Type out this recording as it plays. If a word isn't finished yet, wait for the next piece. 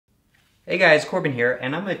Hey guys, Corbin here,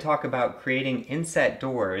 and I'm going to talk about creating inset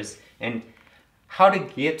doors and how to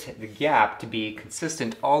get the gap to be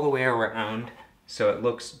consistent all the way around so it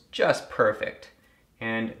looks just perfect.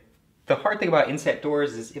 And the hard thing about inset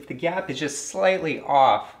doors is if the gap is just slightly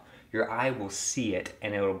off, your eye will see it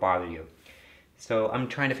and it'll bother you. So I'm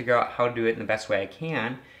trying to figure out how to do it in the best way I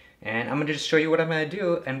can, and I'm going to just show you what I'm going to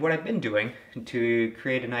do and what I've been doing to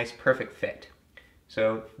create a nice perfect fit.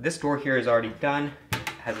 So this door here is already done.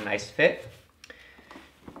 Has a nice fit.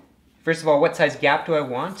 First of all, what size gap do I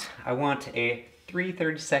want? I want a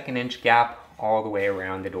 3/32 inch gap all the way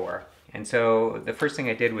around the door. And so the first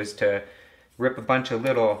thing I did was to rip a bunch of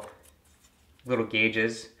little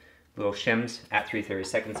gauges, little shims at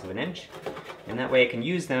 3/32 of an inch. And that way I can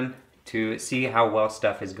use them to see how well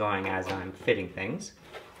stuff is going as I'm fitting things.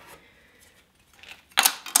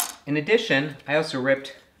 In addition, I also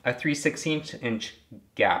ripped a 3/16 inch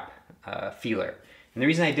gap feeler. And the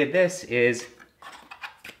reason I did this is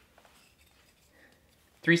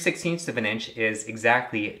 3/16 of an inch is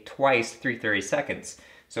exactly twice 3/32.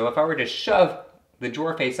 So if I were to shove the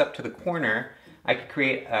drawer face up to the corner, I could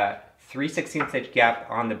create a 3/16 inch gap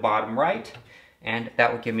on the bottom right, and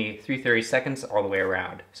that would give me 3/32 all the way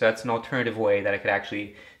around. So that's an alternative way that I could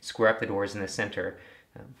actually square up the doors in the center.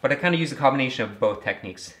 But I kind of use a combination of both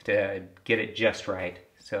techniques to get it just right.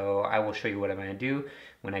 So I will show you what I'm going to do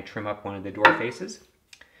when I trim up one of the door faces.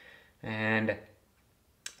 And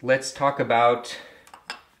let's talk about,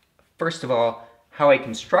 first of all, how I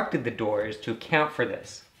constructed the doors to account for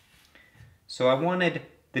this. So I wanted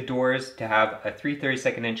the doors to have a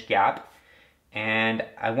 3/32 inch gap, and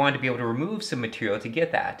I wanted to be able to remove some material to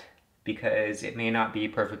get that, because it may not be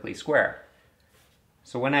perfectly square.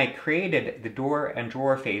 So when I created the door and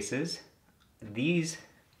drawer faces, these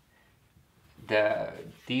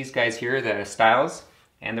guys here, the stiles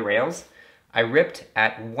and the rails, I ripped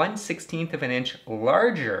at 1/16 of an inch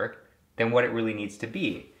larger than what it really needs to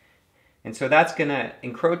be. And so that's gonna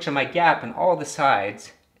encroach on my gap on all the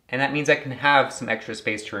sides, and that means I can have some extra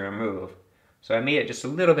space to remove. So I made it just a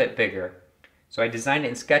little bit bigger. So I designed it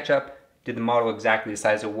in SketchUp, did the model exactly the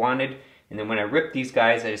size I wanted, and then when I ripped these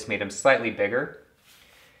guys, I just made them slightly bigger.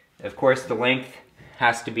 Of course, the length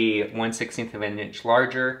has to be 1/16 of an inch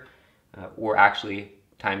larger, or actually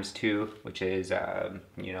times 2, which is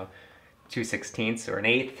 2/16 or an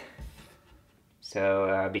eighth.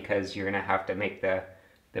 So because you're gonna have to make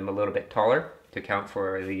them a little bit taller to account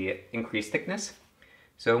for the increased thickness.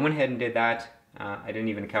 So I went ahead and did that. I didn't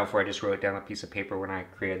even account for it, I just wrote it down on a piece of paper when I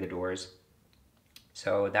created the doors.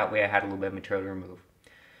 So that way I had a little bit of material to remove.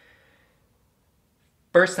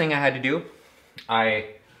 First thing I had to do,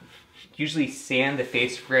 I usually sand the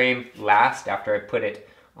face frame last after I put it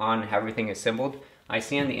on, have everything assembled. I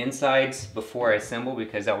sand the insides before I assemble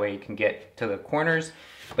because that way you can get to the corners.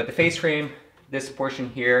 But the face frame, this portion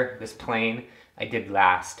here, this plane, I did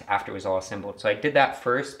last after it was all assembled. So I did that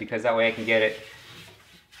first because that way I can get it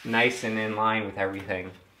nice and in line with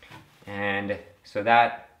everything. And so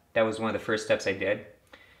that was one of the first steps I did.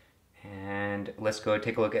 And let's go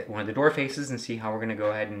take a look at one of the door faces and see how we're gonna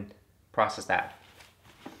go ahead and process that.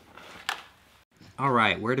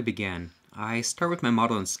 Alright, where to begin? I start with my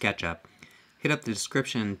model in SketchUp. Hit up the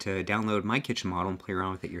description to download my kitchen model and play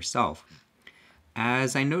around with it yourself.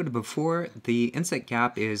 As I noted before, the inset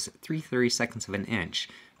gap is 3/32 of an inch,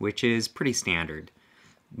 which is pretty standard.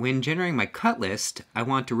 When generating my cut list, I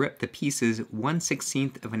want to rip the pieces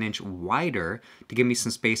 1/16 of an inch wider to give me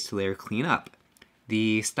some space to later clean up.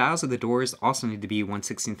 The stiles of the doors also need to be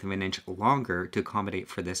 1/16 of an inch longer to accommodate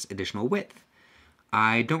for this additional width.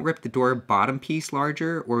 I don't rip the door bottom piece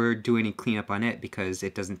larger or do any cleanup on it because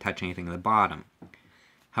it doesn't touch anything at the bottom.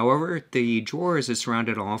 However, the drawers are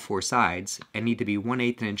surrounded on all 4 sides and need to be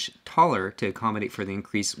 1/8 inch taller to accommodate for the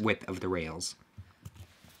increased width of the rails.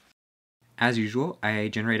 As usual, I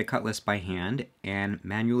generate a cut list by hand and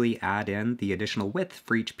manually add in the additional width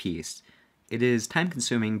for each piece. It is time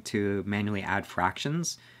consuming to manually add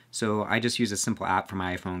fractions, so I just use a simple app from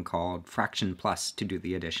my iPhone called Fraction Plus to do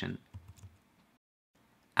the addition.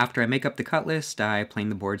 After I make up the cut list, I plane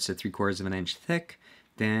the boards to 3/4 of an inch thick,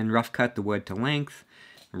 then rough cut the wood to length,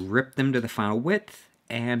 rip them to the final width,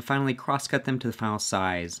 and finally cross cut them to the final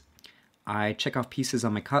size. I check off pieces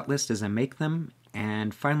on my cut list as I make them,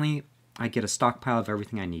 and finally I get a stockpile of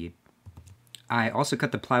everything I need. I also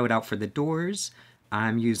cut the plywood out for the doors.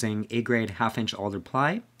 I'm using A-grade 1/2 inch alder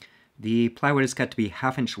ply. The plywood is cut to be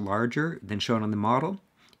 1/2 inch larger than shown on the model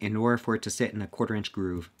in order for it to sit in a 1/4 inch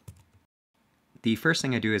groove. The first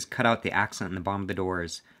thing I do is cut out the accent in the bottom of the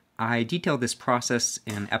doors. I detailed this process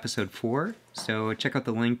in episode 4, so check out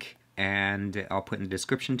the link and I'll put in the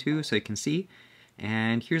description too so you can see.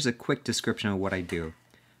 And here's a quick description of what I do.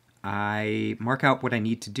 I mark out what I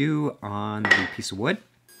need to do on the piece of wood.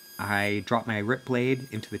 I drop my rip blade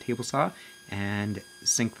into the table saw and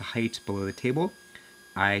sink the height below the table.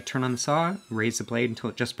 I turn on the saw, raise the blade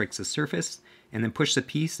until it just breaks the surface, and then push the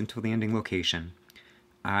piece until the ending location.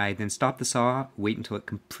 I then stop the saw, wait until it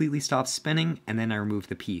completely stops spinning, and then I remove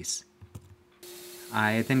the piece.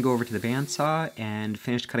 I then go over to the bandsaw and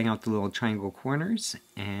finish cutting out the little triangle corners,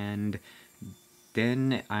 and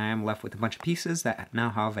then I'm left with a bunch of pieces that now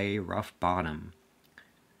have a rough bottom.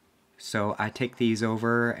 So I take these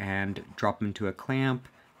over and drop them into a clamp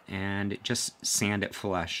and just sand it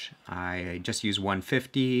flush. I just use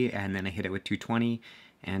 150 and then I hit it with 220,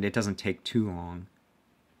 and it doesn't take too long.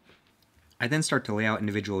 I then start to lay out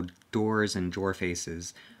individual doors and drawer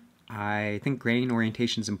faces. I think grain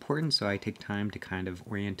orientation is important, so I take time to kind of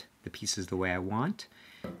orient the pieces the way I want.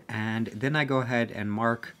 And then I go ahead and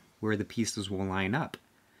mark where the pieces will line up,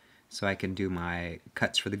 so I can do my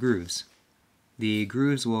cuts for the grooves. The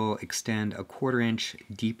grooves will extend a 1/4 inch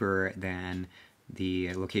deeper than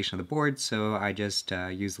the location of the board, so I just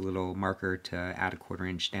use a little marker to add a 1/4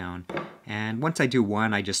 inch down. And once I do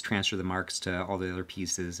one, I just transfer the marks to all the other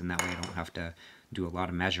pieces, and that way I don't have to do a lot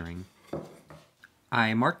of measuring.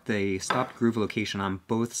 I marked the stopped groove location on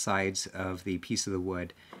both sides of the piece of the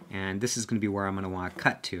wood, and this is going to be where I'm going to want to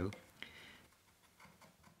cut to.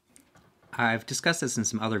 I've discussed this in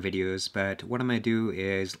some other videos, but what I'm going to do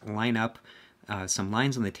is line up some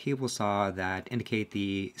lines on the table saw that indicate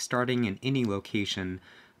the starting and ending location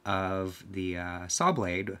of the saw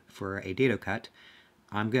blade for a dado cut.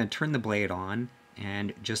 I'm going to turn the blade on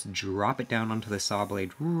and just drop it down onto the saw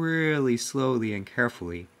blade really slowly and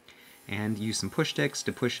carefully, and use some push sticks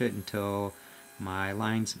to push it until my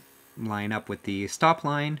lines line up with the stop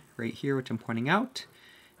line right here, which I'm pointing out.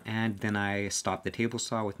 And then I stop the table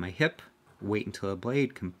saw with my hip, wait until the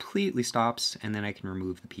blade completely stops, and then I can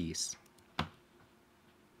remove the piece.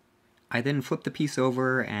 I then flip the piece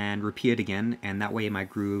over and repeat it again, and that way my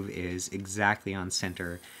groove is exactly on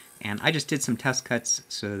center. And I just did some test cuts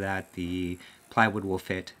so that the plywood will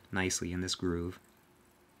fit nicely in this groove.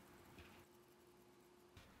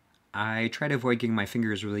 I try to avoid getting my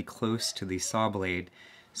fingers really close to the saw blade,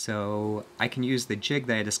 so I can use the jig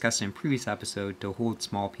that I discussed in a previous episode to hold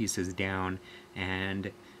small pieces down,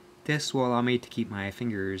 and this will allow me to keep my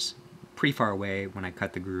fingers pretty far away when I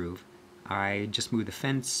cut the groove. I just move the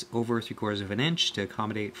fence over 3/4 inch to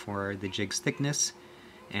accommodate for the jig's thickness,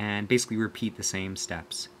 and basically repeat the same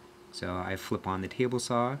steps. So I flip on the table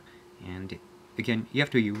saw, and again, you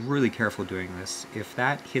have to be really careful doing this. If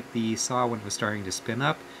that hit the saw when it was starting to spin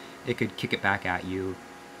up, it could kick it back at you,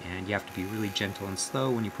 and you have to be really gentle and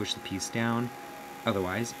slow when you push the piece down,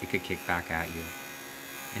 otherwise it could kick back at you.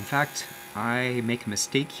 In fact, I make a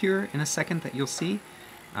mistake here in a second that you'll see.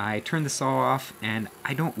 I turn the saw off and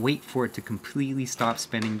I don't wait for it to completely stop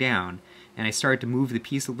spinning down, and I started to move the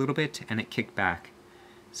piece a little bit and it kicked back.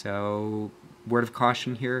 So, word of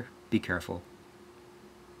caution here, be careful.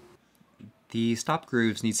 The stop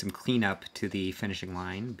grooves need some cleanup to the finishing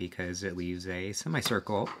line because it leaves a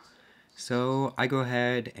semicircle. So I go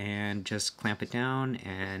ahead and just clamp it down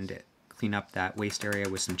and clean up that waste area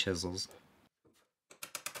with some chisels.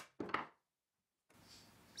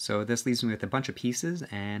 So this leaves me with a bunch of pieces,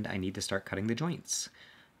 and I need to start cutting the joints.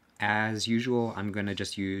 As usual, I'm going to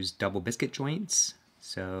just use double biscuit joints,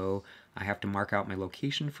 so I have to mark out my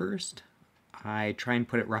location first. I try and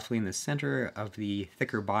put it roughly in the center of the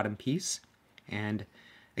thicker bottom piece, and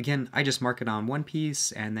again, I just mark it on one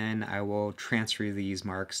piece, and then I will transfer these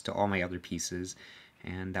marks to all my other pieces,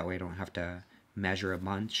 and that way I don't have to measure a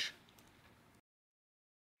bunch.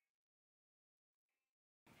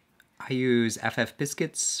 I use FF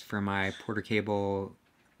biscuits for my Porter cable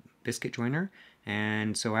biscuit joiner,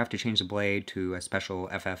 and so I have to change the blade to a special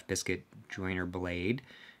FF biscuit joiner blade.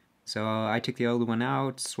 So I take the old one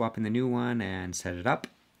out, swap in the new one, and set it up.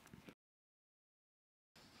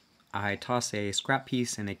 I toss a scrap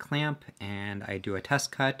piece in a clamp, and I do a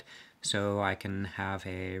test cut so I can have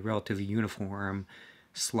a relatively uniform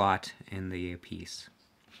slot in the piece.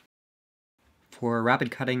 For rapid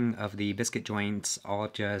cutting of the biscuit joints, I'll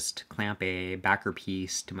just clamp a backer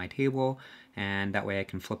piece to my table, and that way I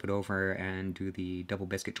can flip it over and do the double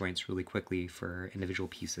biscuit joints really quickly for individual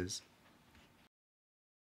pieces.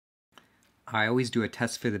 I always do a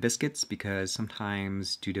test for the biscuits because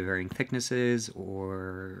sometimes due to varying thicknesses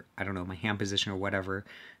or, I don't know, my hand position or whatever,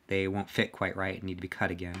 they won't fit quite right and need to be cut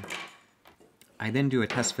again. I then do a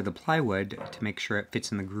test for the plywood to make sure it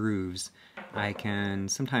fits in the grooves. I can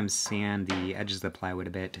sometimes sand the edges of the plywood a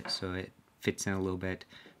bit so it fits in a little bit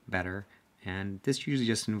better. And this usually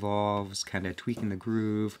just involves kind of tweaking the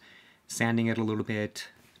groove, sanding it a little bit,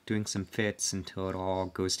 doing some fits until it all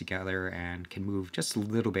goes together and can move just a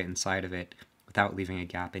little bit inside of it without leaving a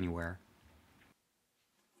gap anywhere.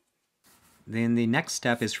 Then the next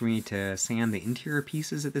step is for me to sand the interior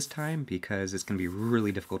pieces at this time because it's going to be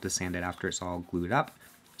really difficult to sand it after it's all glued up.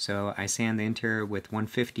 So I sand the interior with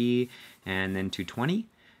 150 and then 220.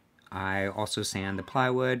 I also sand the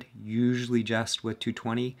plywood, usually just with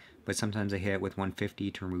 220, but sometimes I hit it with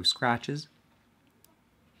 150 to remove scratches.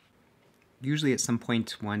 Usually at some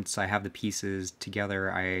point once I have the pieces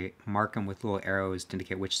together, I mark them with little arrows to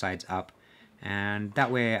indicate which side's up. And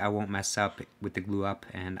that way I won't mess up with the glue up,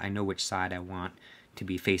 and I know which side I want to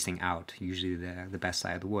be facing out, usually the best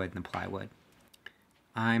side of the wood and the plywood.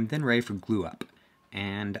 I'm then ready for glue up,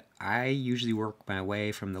 and I usually work my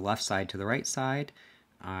way from the left side to the right side.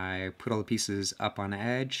 I put all the pieces up on the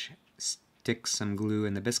edge, stick some glue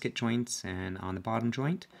in the biscuit joints and on the bottom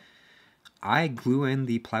joint. I glue in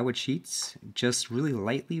the plywood sheets just really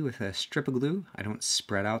lightly with a strip of glue. I don't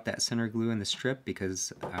spread out that center glue in the strip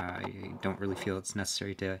because I don't really feel it's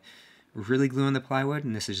necessary to really glue in the plywood,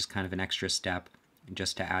 and this is just kind of an extra step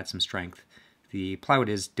just to add some strength. The plywood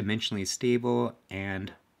is dimensionally stable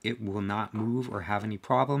and it will not move or have any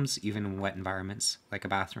problems even in wet environments like a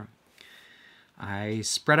bathroom. I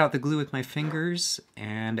spread out the glue with my fingers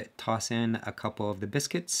and toss in a couple of the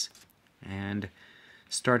biscuits and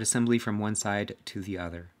start assembly from one side to the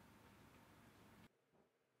other.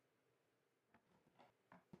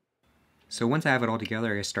 So once I have it all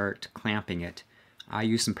together, I start clamping it. I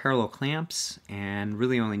use some parallel clamps and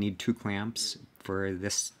really only need 2 clamps for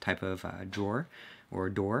this type of drawer or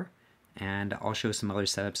door, and I'll show some other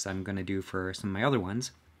setups I'm going to do for some of my other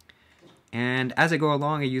ones. And as I go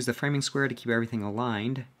along, I use the framing square to keep everything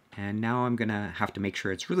aligned, and now I'm going to have to make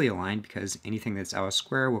sure it's really aligned because anything that's out of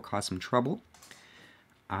square will cause some trouble.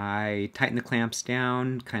 I tighten the clamps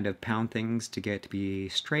down, kind of pound things to get it to be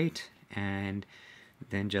straight, and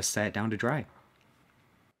then just set it down to dry.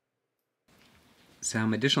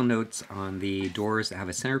 Some additional notes on the doors that have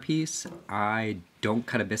a centerpiece. I don't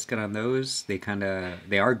cut a biscuit on those. They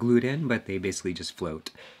are glued in, but they basically just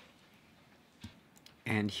float.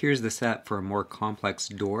 And here's the set for a more complex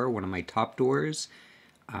door, one of my top doors.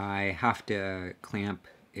 I have to clamp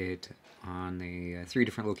it on the 3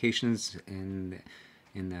 different locations in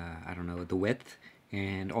the, I don't know, the width,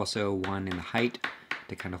 and also one in the height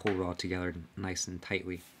to kind of hold it all together nice and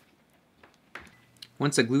tightly.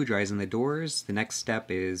 Once the glue dries in the doors, the next step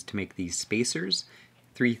is to make these spacers,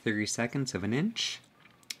 3/32 of an inch.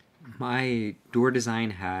 My door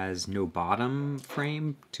design has no bottom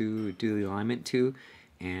frame to do the alignment to,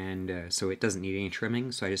 and so it doesn't need any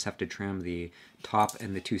trimming, so I just have to trim the top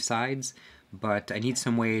and the 2 sides, but I need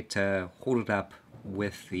some way to hold it up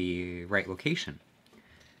with the right location.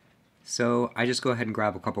 So I just go ahead and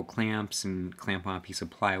grab a couple clamps and clamp on a piece of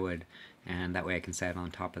plywood, and that way I can set it on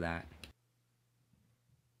top of that.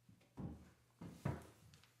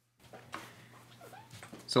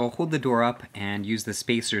 So I'll hold the door up and use the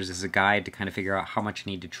spacers as a guide to kind of figure out how much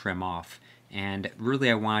I need to trim off. And really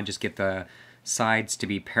I want to just get the sides to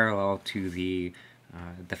be parallel to the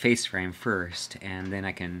face frame first, and then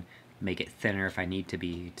I can make it thinner if I need to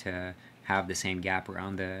be to have the same gap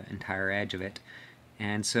around the entire edge of it.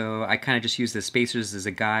 And so I kind of just use the spacers as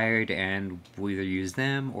a guide, and we'll either use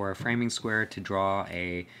them or a framing square to draw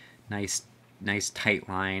a nice tight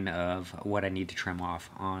line of what I need to trim off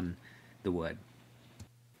on the wood.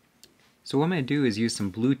 So what I'm going to do is use some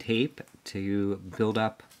blue tape to build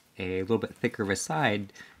up a little bit thicker of a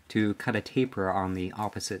side to cut a taper on the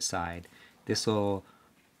opposite side. This will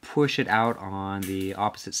push it out on the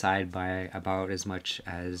opposite side by about as much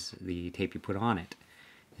as the tape you put on it.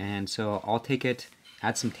 And so I'll take it,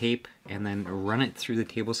 add some tape, and then run it through the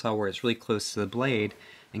table saw where it's really close to the blade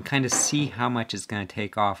and kind of see how much it's going to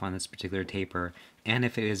take off on this particular taper, and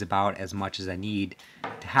if it is about as much as I need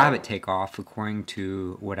to have it take off according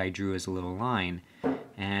to what I drew as a little line.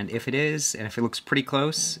 And if it is, and if it looks pretty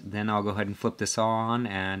close, then I'll go ahead and flip the saw on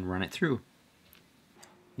and run it through.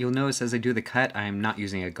 You'll notice as I do the cut, I'm not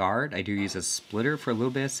using a guard. I do use a splitter for a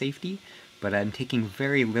little bit of safety, but I'm taking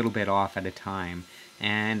very little bit off at a time.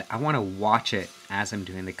 And I want to watch it as I'm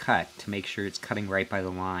doing the cut to make sure it's cutting right by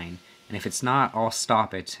the line. And if it's not, I'll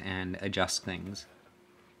stop it and adjust things.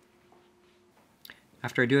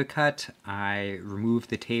 After I do a cut, I remove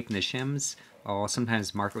the tape and the shims. I'll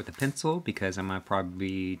sometimes mark it with a pencil because I'm going to probably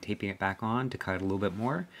be taping it back on to cut it a little bit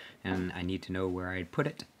more, and I need to know where I'd put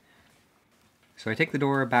it. So I take the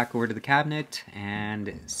door back over to the cabinet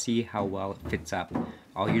and see how well it fits up.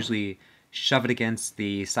 I'll usually shove it against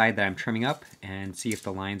the side that I'm trimming up and see if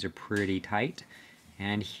the lines are pretty tight.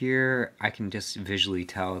 And here I can just visually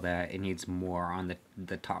tell that it needs more on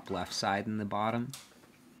the top left side than the bottom.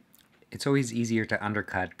 It's always easier to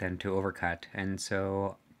undercut than to overcut, and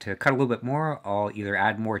so to cut a little bit more, I'll either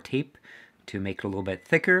add more tape to make it a little bit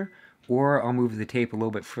thicker, or I'll move the tape a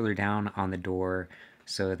little bit further down on the door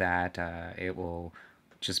so that it will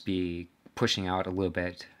just be pushing out a little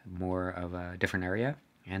bit more of a different area.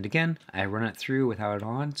 And again, I run it through without it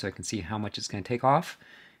on so I can see how much it's going to take off,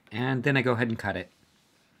 and then I go ahead and cut it.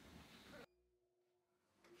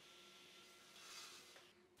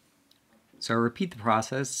 So I repeat the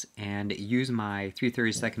process and use my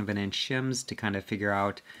 3/32 of an inch shims to kind of figure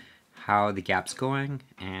out how the gap's going,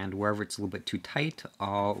 and wherever it's a little bit too tight,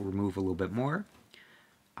 I'll remove a little bit more.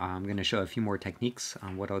 I'm going to show a few more techniques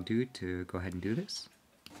on what I'll do to go ahead and do this.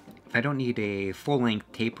 If I don't need a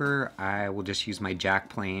full-length taper, I will just use my jack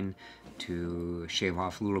plane to shave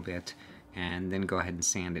off a little bit and then go ahead and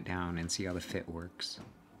sand it down and see how the fit works.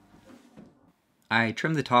 I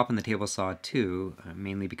trimmed the top on the table saw too,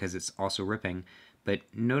 mainly because it's also ripping, but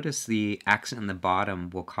notice the accent in the bottom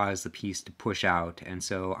will cause the piece to push out, and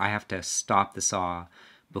so I have to stop the saw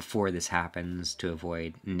before this happens to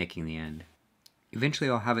avoid nicking the end. Eventually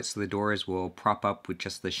I'll have it so the doors will prop up with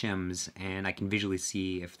just the shims, and I can visually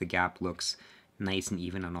see if the gap looks nice and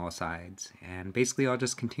even on all sides. And basically I'll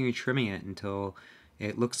just continue trimming it until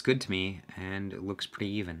it looks good to me and it looks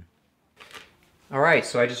pretty even. Alright,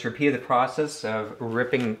 so I just repeated the process of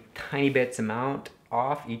ripping tiny bits amount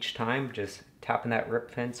off each time, just tapping that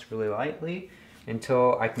rip fence really lightly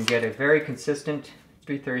until I can get a very consistent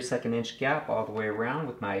 3/32 inch gap all the way around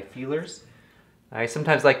with my feelers. I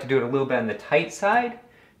sometimes like to do it a little bit on the tight side,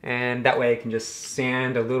 and that way I can just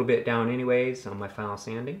sand a little bit down anyways on my final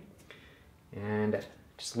sanding. And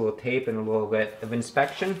just a little tape and a little bit of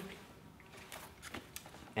inspection,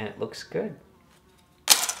 and it looks good.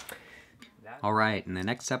 Alright, in the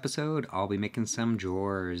next episode, I'll be making some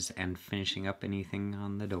drawers and finishing up anything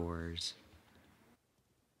on the doors.